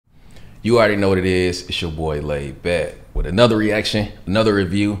You already know what it is. It's your boy Laid Back with another reaction, another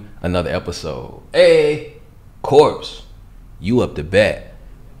review, another episode. Hey, Corpse, you up to bat.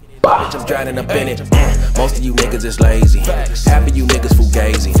 Bitch, I'm drowning up in it. Most of you niggas is lazy. Half of you niggas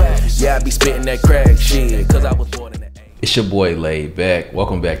fugazi. Yeah, I be spitting that crack shit, cause I was born in the 80s. It's your boy Laid Back.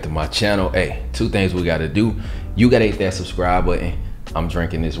 Welcome back to my channel. Hey, two things we gotta do. You gotta hit that subscribe button. I'm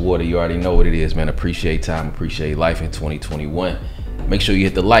drinking this water. You already know what it is, man. Appreciate time, appreciate life in 2021. Make sure you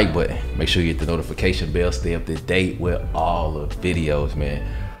hit the like button. Make sure you hit the notification bell. Stay up to date with all the videos, man.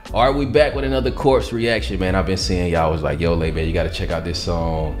 All right, we back with another Corpse reaction, man. I've been seeing y'all was like, yo, Laid Back, you gotta check out this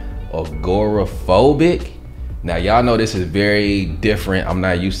song, 𝘢𝘨𝘰𝘳𝘢𝘱𝑩𝑪. Now, y'all know this is very different. I'm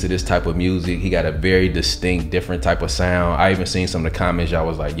not used to this type of music. He got a very distinct, different type of sound. I even seen some of the comments, y'all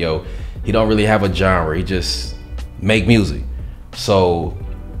was like, yo, he don't really have a genre. He just make music. So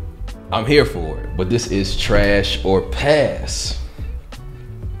I'm here for it. But this is Trash or Pass.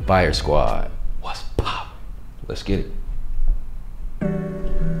 Fire Squad. What's pop? Let's get it.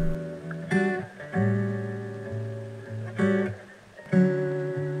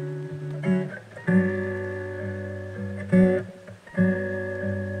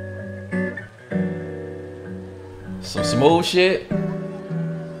 Some smooth shit.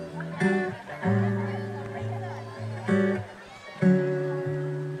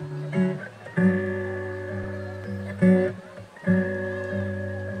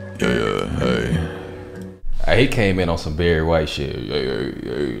 He came in on some Barry White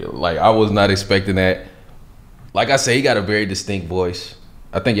shit. Like, I was not expecting that. Like I said, he got a very distinct voice.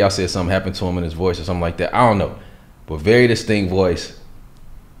 I think y'all said something happened to him in his voice or something like that. I don't know. But very distinct voice.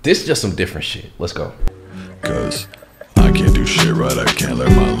 This is just some different shit. Let's go. Cause I can't do shit right, I can't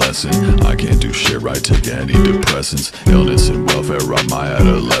learn my lesson. I can't do shit right, take antidepressants. Illness and welfare robbed my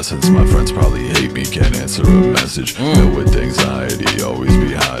adolescence. My friends probably hate me, can't answer a message. Filled with anxiety, always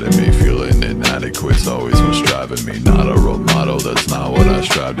be hiding me. Feeling inadequate's always what's driving me. Not a role model, that's not what I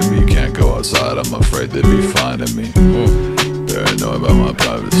strive to be. Can't go outside, I'm afraid they'd be finding me. Paranoid about my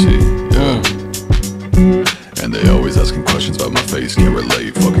privacy, and they always asking questions about my face, can't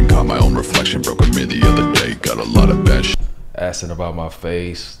relate. Fucking caught my own reflection, broke a mirror the other day. Got a lot of bad shit. Asking about my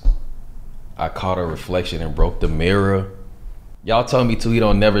face. I caught a reflection and broke the mirror. Y'all told me too, he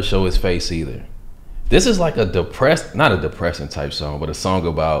don't never show his face either. This is like a not a depressing type song, but a song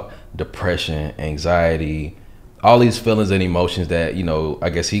about depression, anxiety, all these feelings and emotions that, you know,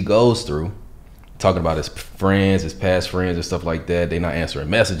 I guess he goes through. Talking about his friends, his past friends and stuff like that. They not answering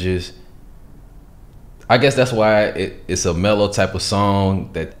messages. I guess that's why it's a mellow type of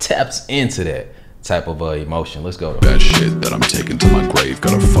song that taps into that type of emotion. Let's go. Bad shit that I'm taking to my grave.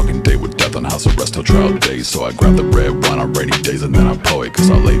 Got a fucking date with death on house arrest till trial days. So I grab the red wine on rainy days and then I pour it. Cause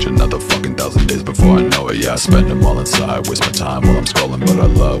I'll age another fucking 1,000 days before I know it. Yeah, I spend them all inside, waste my time while I'm scrolling. But I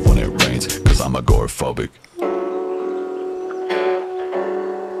love when it rains, cause I'm agoraphobic.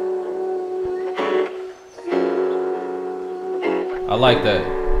 I like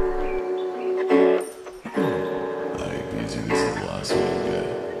that.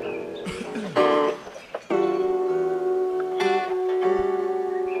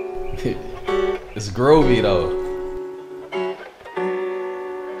 It's groovy though.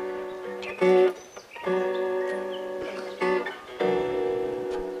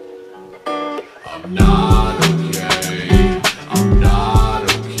 I'm not okay. I'm not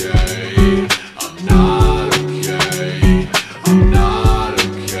okay. I'm not okay. I'm not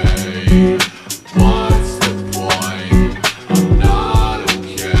okay. What's the point? I'm not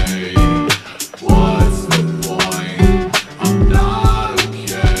okay. What's the point? I'm not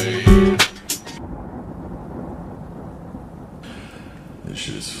okay. This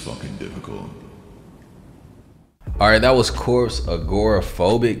shit is fucking difficult. All right, that was Corpse,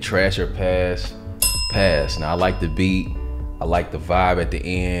 𝘢𝘨𝘰𝘳𝘢𝘱𝑩𝑪, Trash or Pass. Pass. Now, I like the beat. I like the vibe at the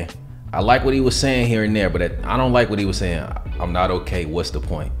end. I like what he was saying here and there, but I don't like what he was saying. I'm not okay. What's the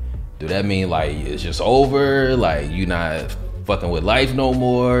point? Do that mean like it's just over? Like you not fucking with life no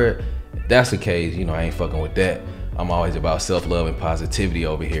more? If that's the case, you know, I ain't fucking with that. I'm always about self-love and positivity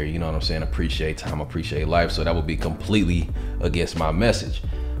over here. You know what I'm saying? Appreciate time, appreciate life. So that would be completely against my message.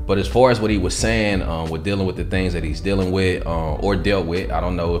 But as far as what he was saying, with dealing with the things that he's dealing with or dealt with, I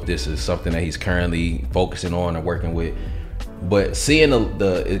don't know if this is something that he's currently focusing on or working with. But seeing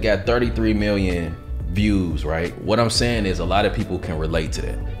it got 33 million views, right? What I'm saying is a lot of people can relate to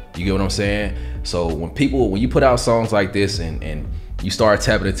that. You get what I'm saying? So when you put out songs like this and you start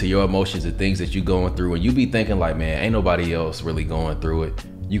tapping into your emotions and things that you're going through, and you be thinking like, man, ain't nobody else really going through it.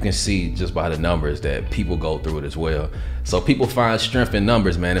 You can see just by the numbers that people go through it as well. So people find strength in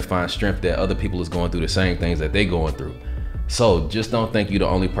numbers, man, and find strength that other people is going through the same things that they going through. So just don't think you're the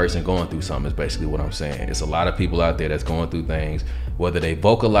only person going through something is basically what I'm saying. It's a lot of people out there that's going through things, whether they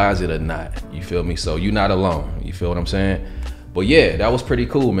vocalize it or not. You feel me? So you're not alone. You feel what I'm saying? But yeah, that was pretty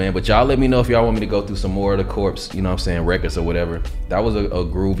cool, man. But y'all let me know if y'all want me to go through some more of the Corpse, you know what I'm saying, records or whatever. That was a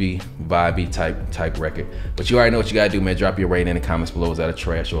groovy, vibey type record. But you already know what you gotta do, man. Drop your rating in the comments below. Is that a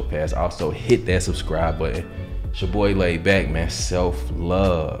trash or a pass? Also, hit that subscribe button. It's your boy Laid Back, man.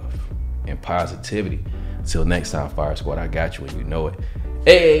 Self-love and positivity. Until next time, Fire Squad, I got you and you know it.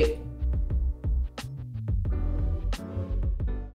 Hey!